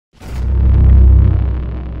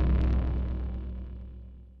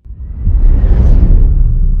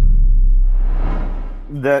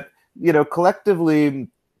that, collectively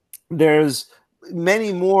there's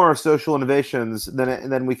many more social innovations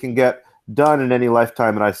than we can get done in any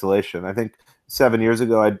lifetime in isolation. I think 7 years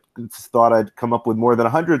ago, I thought I'd come up with more than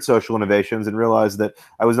 100 social innovations and realized that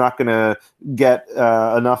I was not going to get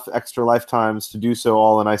enough extra lifetimes to do so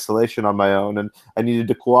all in isolation on my own, and I needed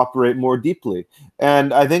to cooperate more deeply.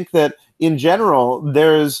 And I think that in general,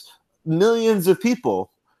 there's millions of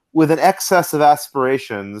people with an excess of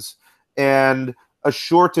aspirations and a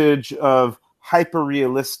shortage of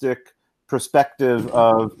hyper-realistic perspective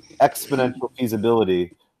of exponential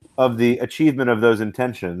feasibility of the achievement of those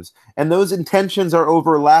intentions. And those intentions are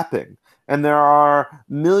overlapping. And there are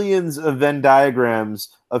millions of Venn diagrams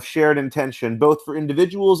of shared intention, both for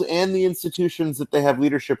individuals and the institutions that they have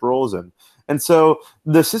leadership roles in. And so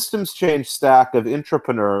the systems change stack of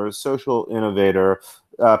intrapreneurs, social innovator,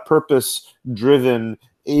 purpose-driven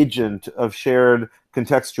agent of shared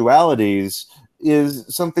contextualities is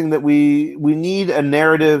something that we need a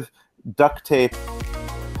narrative duct tape